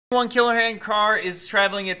One kilogram car is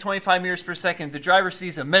traveling at 25 meters per second. The driver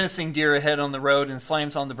sees a menacing deer ahead on the road and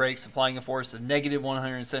slams on the brakes, applying a force of negative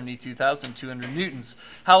 172,200 newtons.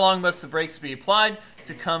 How long must the brakes be applied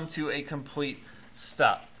to come to a complete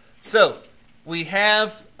stop? So we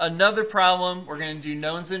have another problem. We're going to do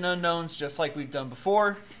knowns and unknowns just like we've done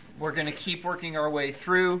before. We're going to keep working our way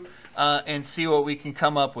through and see what we can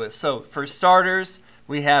come up with. So for starters,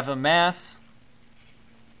 we have a mass,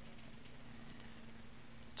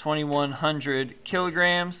 2,100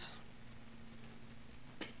 kilograms.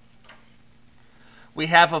 We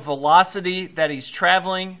have a velocity that he's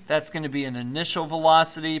traveling. That's going to be an initial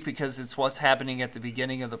velocity because it's what's happening at the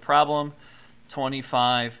beginning of the problem,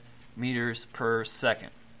 25 meters per second.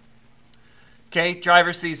 Okay,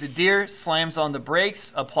 driver sees a deer, slams on the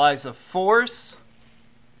brakes, applies a force,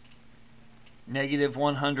 negative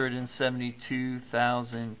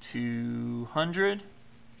 172,200.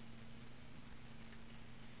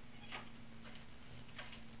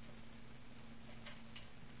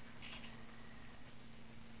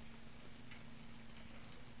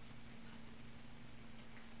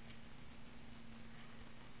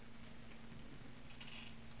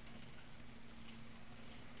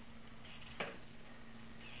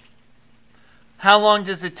 How long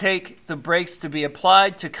does it take the brakes to be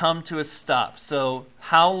applied to come to a stop? So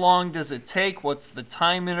how long does it take? What's the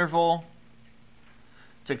time interval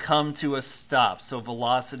to come to a stop? So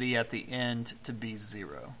velocity at the end to be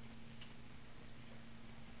 0.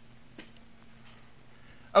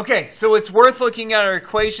 Okay, so it's worth looking at our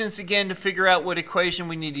equations again to figure out what equation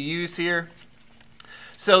we need to use here.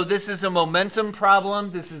 So this is a momentum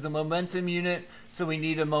problem. This is the momentum unit, so we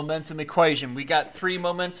need a momentum equation. We got 3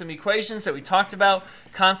 momentum equations that we talked about: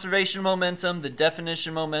 conservation momentum, the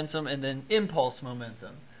definition momentum, and then impulse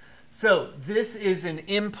momentum. So this is an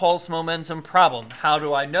impulse momentum problem. How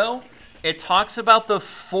do I know? It talks about the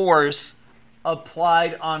force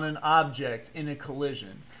applied on an object in a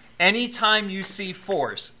collision. Anytime you see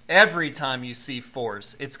force, every time you see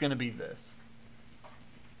force, it's going to be this.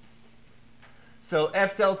 So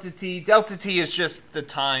F delta t is just the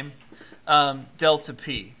time, delta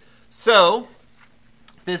p. So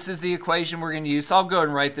this is the equation we're going to use. So I'll go ahead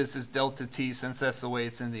and write this as delta t since that's the way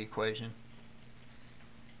it's in the equation.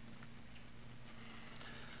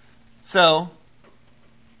 So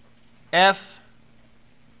F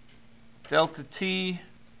delta t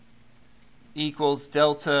equals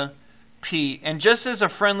delta p. And just as a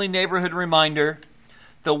friendly neighborhood reminder,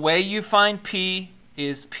 the way you find p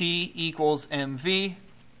is P equals mv,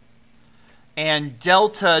 and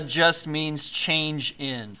delta just means change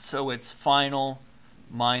in, so it's final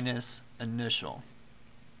minus initial.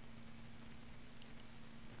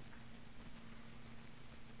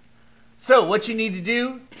 So what you need to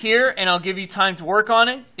do here, and I'll give you time to work on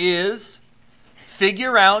it, is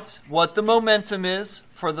figure out what the momentum is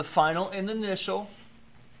for the final and the initial.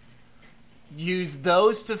 Use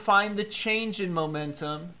those to find the change in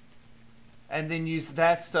momentum, and then use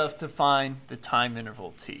that stuff to find the time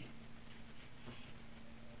interval t.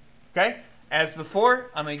 Okay? As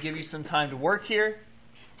before, I'm going to give you some time to work here.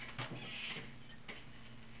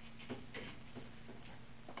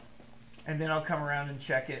 And then I'll come around and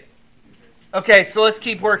check it. Okay, so let's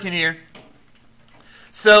keep working here.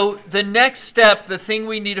 So the next step, the thing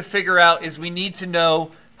we need to figure out is we need to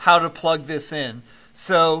know how to plug this in.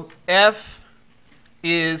 So F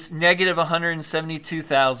is negative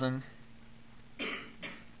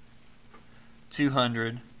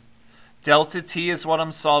 172,200. Delta t is what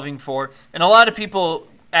I'm solving for. And a lot of people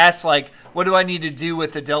ask, like, what do I need to do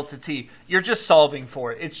with the delta t? You're just solving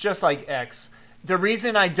for it. It's just like x. The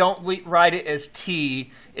reason I don't write it as t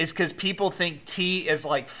is because people think t is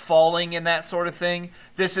like falling and that sort of thing.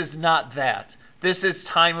 This is not that. This is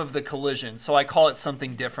time of the collision. So I call it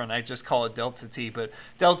something different. I just call it delta t. But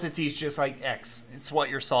delta t is just like x. It's what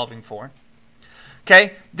you're solving for.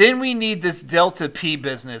 Okay, then we need this delta p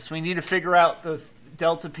business. We need to figure out the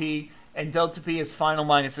delta p, and delta p is final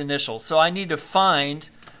minus initial. So I need to find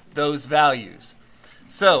those values.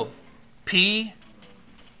 So p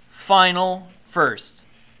final first.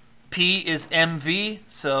 P is mv,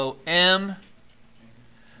 so mv.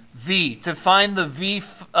 To find the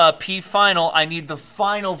p final, I need the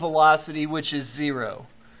final velocity, which is 0.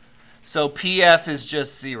 So pf is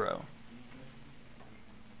just 0.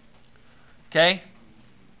 Okay?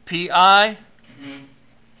 Pi,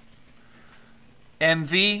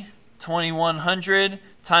 mv, 2100,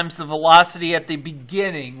 times the velocity at the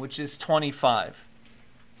beginning, which is 25.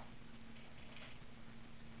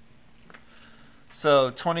 So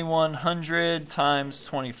 2100 times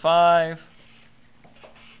 25,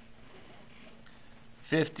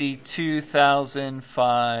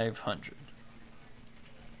 52,500.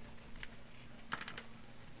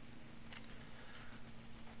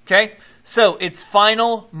 Okay, so it's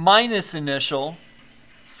final minus initial.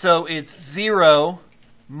 So it's 0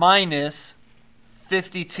 minus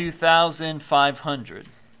 52,500.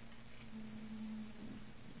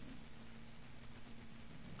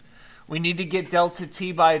 We need to get delta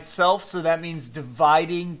t by itself, so that means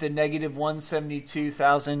dividing the negative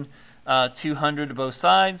 172,200 to both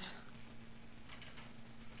sides.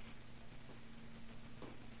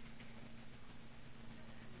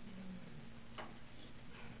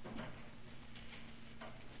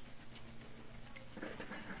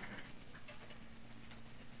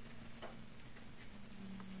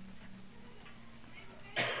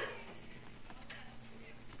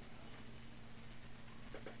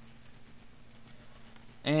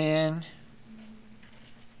 And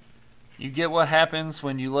you get what happens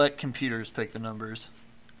when you let computers pick the numbers.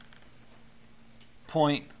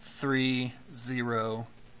 0.30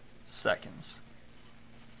 seconds.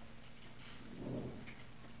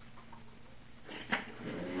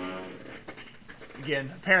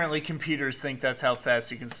 Again, apparently computers think that's how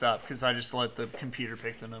fast you can stop, because I just let the computer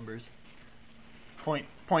pick the numbers.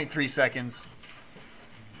 0.3 seconds.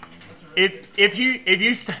 If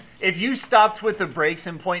you stopped with the brakes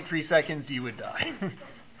in 0.3 seconds, you would die.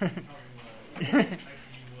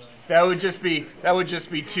 That would just be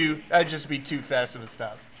too fast of a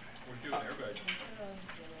stop.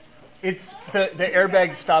 It's the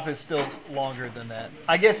airbag stop is still longer than that.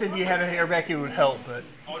 I guess if you had an airbag, it would help, but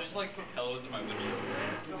I'll just like put pillows in my windshields.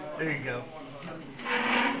 there you go.